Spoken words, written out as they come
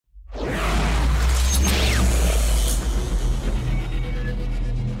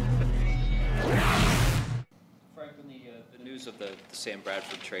news of the Sam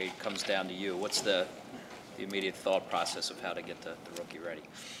Bradford trade comes down to you, what's the immediate thought process of how to get the rookie ready?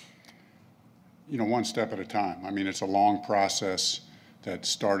 You know, one step at a time. I mean, it's a long process that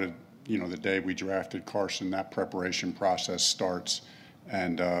started, you know, the day we drafted Carson. That preparation process starts,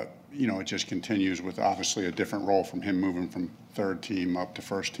 and you know, it just continues with obviously a different role from him moving from third team up to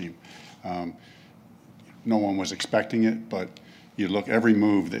first team. No one was expecting it, but you look every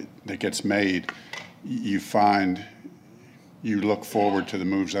move that gets made, you find you look forward to the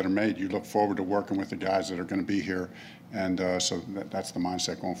moves that are made. You look forward to working with the guys that are going to be here, and so that's the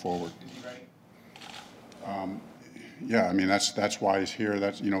mindset going forward. Yeah, I mean that's why he's here.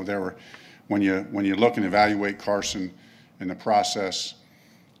 That's, you know, when you look and evaluate Carson in the process,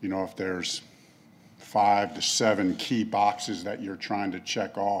 you know, if there's 5 to 7 key boxes that you're trying to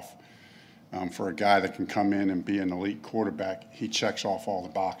check off for a guy that can come in and be an elite quarterback, he checks off all the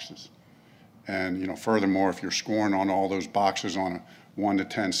boxes. And, you know, furthermore, if you're scoring on all those boxes on a 1 to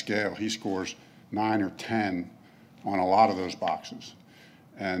 10 scale, he scores 9 or 10 on a lot of those boxes.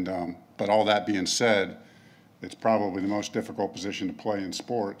 And but all that being said, it's probably the most difficult position to play in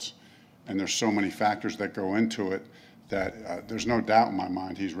sports, and there's so many factors that go into it that there's no doubt in my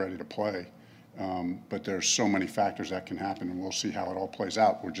mind he's ready to play. But there's so many factors that can happen, and we'll see how it all plays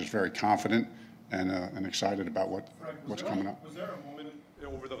out. We're just very confident and excited about what's coming up. Was there a moment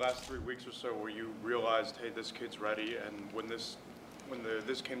over the last 3 weeks or so where you realized, hey, this kid's ready, and when this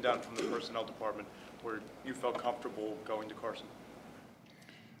came down from the personnel department, where you felt comfortable going to Carson?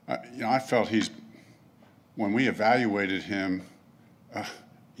 You know, I felt when we evaluated him,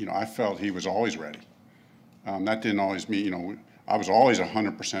 you know, I felt he was always ready. That didn't always mean, you know, I was always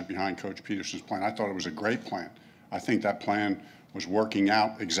 100% behind Coach Peterson's plan. I thought it was a great plan. I think that plan was working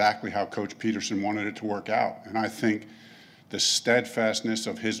out exactly how Coach Peterson wanted it to work out. And I think the steadfastness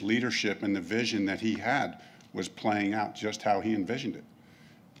of his leadership and the vision that he had was playing out just how he envisioned it.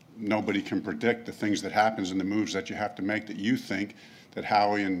 Nobody can predict the things that happens and the moves that you have to make that you think that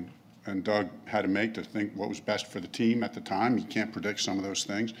Howie and Doug had to make to think what was best for the team at the time. You can't predict some of those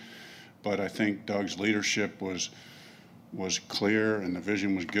things. But I think Doug's leadership was clear and the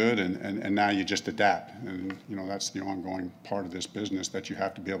vision was good, and now you just adapt. And, you know, that's the ongoing part of this business that you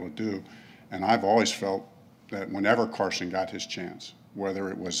have to be able to do. And I've always felt that whenever Carson got his chance, whether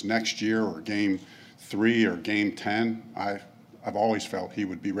it was next year or game 3 or game 10, I've always felt he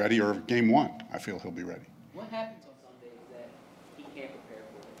would be ready, or game 1, I feel he'll be ready. What happens on Sundays that he can't prepare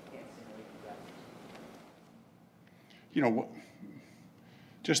for, can't simulate the practice? You know,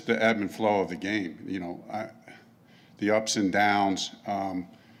 just the ebb and flow of the game. You know, the ups and downs,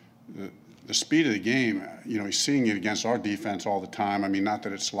 the speed of the game. You know, he's seeing it against our defense all the time. I mean, not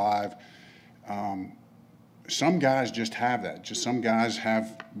that it's live. Some guys just have that. Just some guys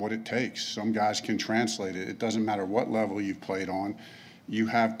have what it takes. Some guys can translate it. It doesn't matter what level you've played on. You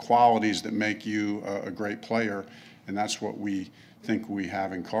have qualities that make you a great player, and that's what we think we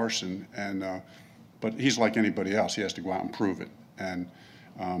have in Carson. And but he's like anybody else. He has to go out and prove it. And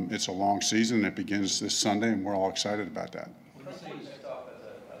it's a long season. It begins this Sunday, and we're all excited about that.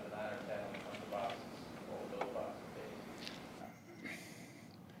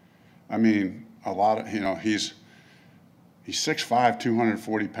 I mean, a lot of, you know, he's 6'5",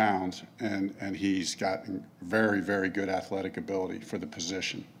 240 pounds, and he's got very, very good athletic ability for the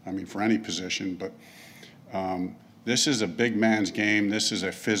position. I mean, for any position, but this is a big man's game. This is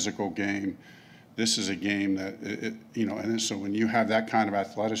a physical game. This is a game that, you know, and so when you have that kind of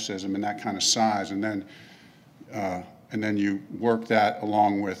athleticism and that kind of size, and then you work that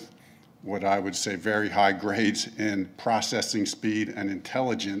along with what I would say very high grades in processing speed and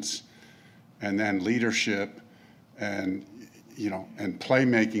intelligence, and then leadership, and, you know, and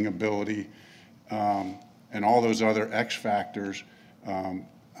playmaking ability, and all those other X factors.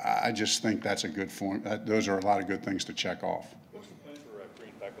 I just think that's a good form. Those are a lot of good things to check off. What's the plan for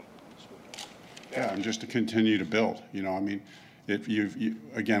Green Beckham this weekend? Yeah, and just to continue to build. You know, I mean, if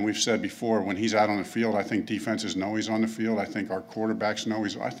again, we've said before, when he's out on the field, I think defenses know he's on the field. I think our quarterbacks know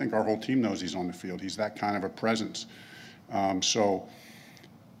I think our whole team knows he's on the field. He's that kind of a presence. So,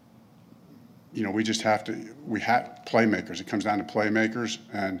 you know, we just have playmakers. It comes down to playmakers,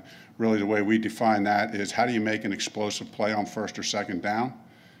 and really the way we define that is how do you make an explosive play on first or second down,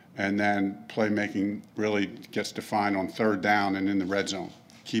 and then playmaking really gets defined on third down and in the red zone,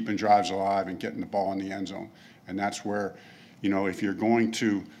 keeping drives alive and getting the ball in the end zone. And that's where, you know, if you're going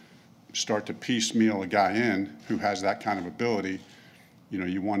to start to piecemeal a guy in who has that kind of ability, you know,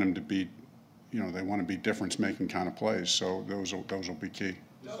 you want him to be, you know, they want to be difference-making kind of plays. So those will be key.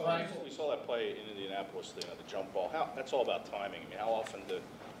 We saw that play in Indianapolis, the jump ball. That's all about timing. I mean, how often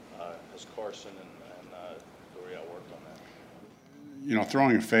has Carson and Dorial worked on that?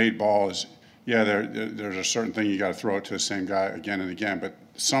 throwing a fade ball is, yeah, there's a certain thing you got to throw it to the same guy again and again, but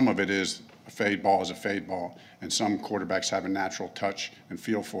some of it is a fade ball is a fade ball, and some quarterbacks have a natural touch and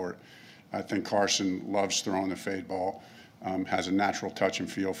feel for it. I think Carson loves throwing the fade ball, has a natural touch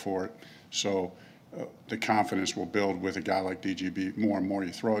and feel for it. So the confidence will build with a guy like DGB more and more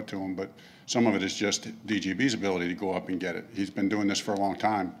you throw it to him, but some of it is just DGB's ability to go up and get it. He's been doing this for a long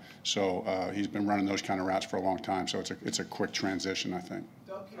time, so he's been running those kind of routes for a long time, so it's a quick transition, I think.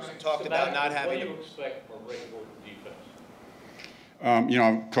 Talked about not having. What do you expect from Reich defense?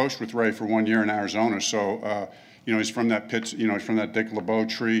 I've coached with Ray for 1 year in Arizona, so he's from that he's from that Dick LeBeau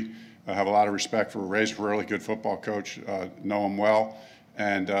tree. I have a lot of respect for Ray's a really good football coach. Know him well,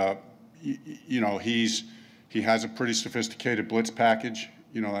 and he has a pretty sophisticated blitz package.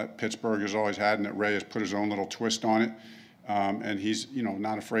 That Pittsburgh has always had, and that Ray has put his own little twist on it. And he's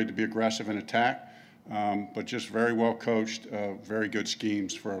not afraid to be aggressive and attack, but just very well coached, very good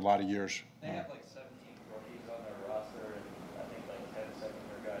schemes for a lot of years. They have like 17 rookies on their roster, and I think like 10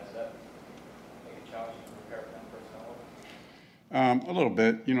 second-year guys. Is that make a challenge to prepare for them personnel? A little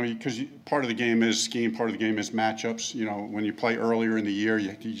bit, because part of the game is scheme, part of the game is matchups. When you play earlier in the year,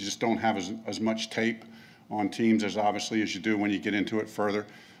 you just don't have as much tape on teams as obviously as you do when you get into it further.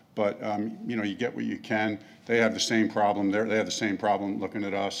 But, you get what you can. They have the same problem. They have the same problem looking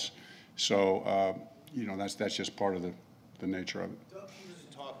at us. So, that's just part of the nature of it. Doug Peterson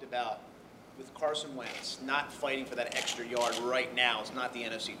talked about with Carson Wentz not fighting for that extra yard right now. It's not the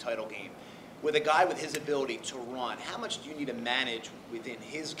NFC title game. With a guy with his ability to run, how much do you need to manage within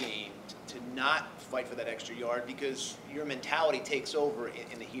his game to not fight for that extra yard, because your mentality takes over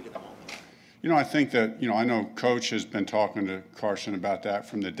in the heat of the moment? I think that, I know Coach has been talking to Carson about that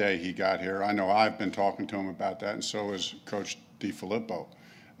from the day he got here. I know I've been talking to him about that, and so has Coach DiFilippo.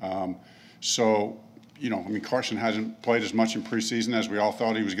 Carson hasn't played as much in preseason as we all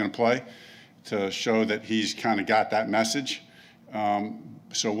thought he was going to play, to show that he's kind of got that message.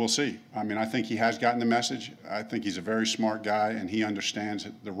 So we'll see. I think he has gotten the message. I think he's a very smart guy, and he understands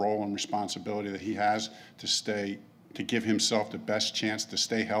the role and responsibility that he has to give himself the best chance to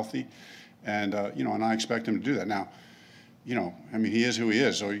stay healthy. And and I expect him to do that. Now, he is who he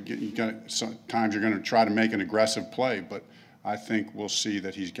is. So sometimes you're going to try to make an aggressive play, but I think we'll see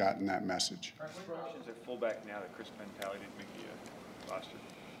that he's gotten that message. Questions at fullback now that Chris Mentale didn't make the roster?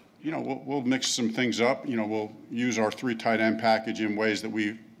 We'll mix some things up. We'll use our 3 tight end package in ways that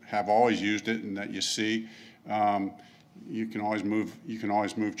we have always used it, and that you see. You can always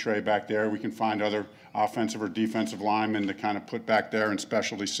move Trey back there. We can find other offensive or defensive linemen to kind of put back there in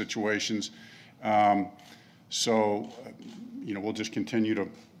specialty situations. We'll just continue to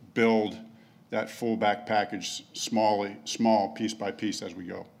build that fullback package small piece by piece as we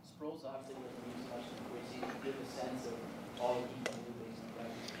go. Sproles obviously wasn't used much in the preseason. Give a sense of all he can do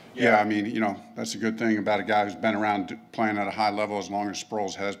basically. Yeah, that's a good thing about a guy who's been around playing at a high level as long as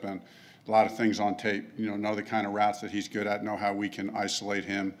Sproles has been. A lot of things on tape, know the kind of routes that he's good at, know how we can isolate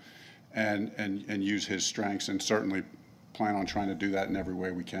him and use his strengths, and certainly plan on trying to do that in every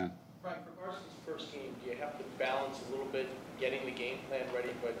way we can. Right, for Carson's first game, do you have to balance a little bit getting the game plan ready,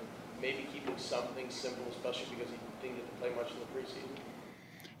 but maybe keeping something simple, especially because he didn't get to play much in the preseason?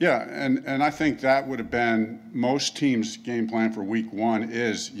 Yeah, and I think that would have been most teams' game plan for week 1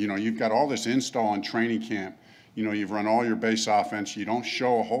 is, you've got all this install in training camp. You've run all your base offense. You don't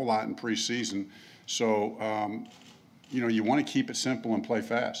show a whole lot in preseason. So, you want to keep it simple and play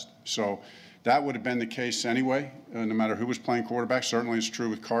fast. So that would have been the case anyway, no matter who was playing quarterback. Certainly it's true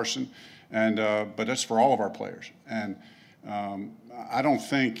with Carson. But that's for all of our players. And I don't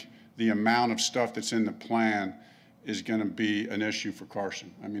think the amount of stuff that's in the plan is going to be an issue for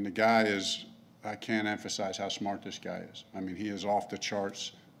Carson. The guy is, I can't emphasize how smart this guy is. He is off the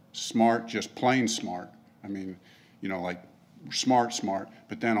charts smart, just plain smart. Like smart,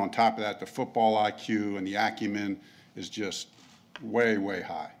 but then on top of that, the football IQ and the acumen is just way, way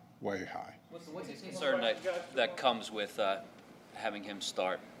high, way high. What's the concern that comes with having him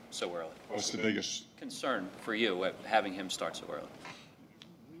start so early? What's the biggest concern for you at having him start so early?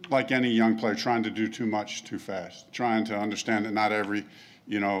 Like any young player, trying to do too much too fast, trying to understand that not every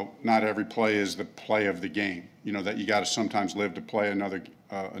play is the play of the game. That you got to sometimes live to play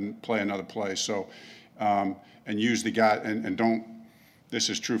another play. So. And use the guy, and don't, this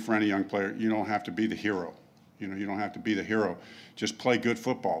is true for any young player, you don't have to be the hero. You don't have to be the hero. Just play good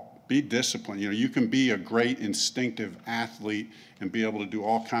football. Be disciplined. You can be a great instinctive athlete and be able to do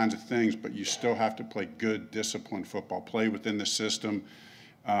all kinds of things, but you still have to play good, disciplined football. Play within the system.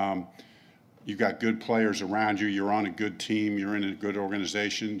 You've got good players around you. You're on a good team. You're in a good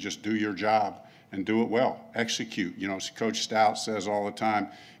organization. Just do your job and do it well. Execute. You know, as Coach Stout says all the time,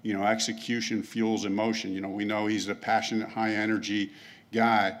 you know, execution fuels emotion. You know, we know he's a passionate, high energy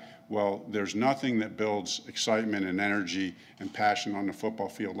guy. Well, there's nothing that builds excitement and energy and passion on the football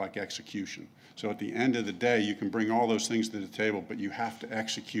field like execution. So at the end of the day, you can bring all those things to the table, but you have to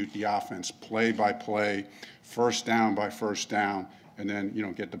execute the offense play by play, first down by first down, and then, you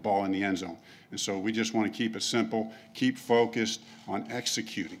know, get the ball in the end zone. And so we just want to keep it simple, keep focused on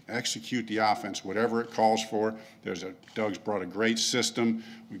executing. Execute the offense, whatever it calls for. Doug's brought a great system.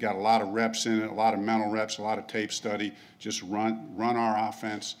 We got a lot of reps in it, a lot of mental reps, a lot of tape study. Just run our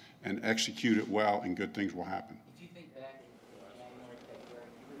offense and execute it well, and good things will happen. If you think back in January, February,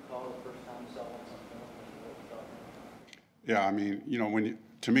 do you recall the first time you saw what's on film and what you thought? Yeah, I mean, you know,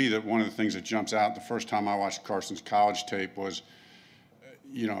 to me, that one of the things that jumps out the first time I watched Carson's college tape was,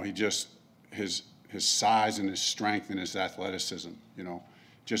 you know, his size and his strength and his athleticism, you know,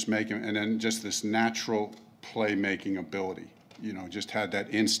 just making, and then just this natural playmaking ability, you know, just had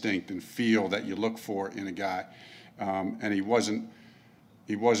that instinct and feel that you look for in a guy. And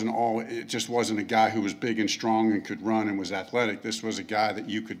it just wasn't a guy who was big and strong and could run and was athletic. This was a guy that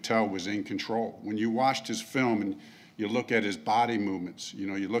you could tell was in control. When you watched his film and you look at his body movements, you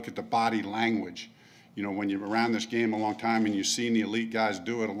know, you look at the body language, you know, when you're around this game a long time and you've seen the elite guys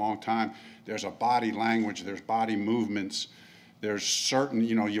do it a long time, there's a body language, there's body movements, there's certain,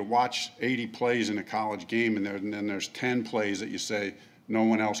 you know, you watch 80 plays in a college game and then there's 10 plays that you say, no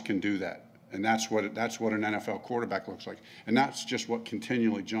one else can do that. And that's what an NFL quarterback looks like. And that's just what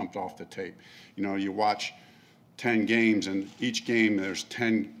continually jumped off the tape. You know, you watch 10 games, and each game there's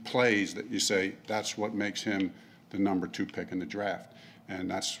 10 plays that you say, that's what makes him the #2 pick in the draft. And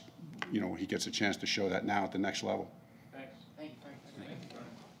that's, you know, he gets a chance to show that now at the next level.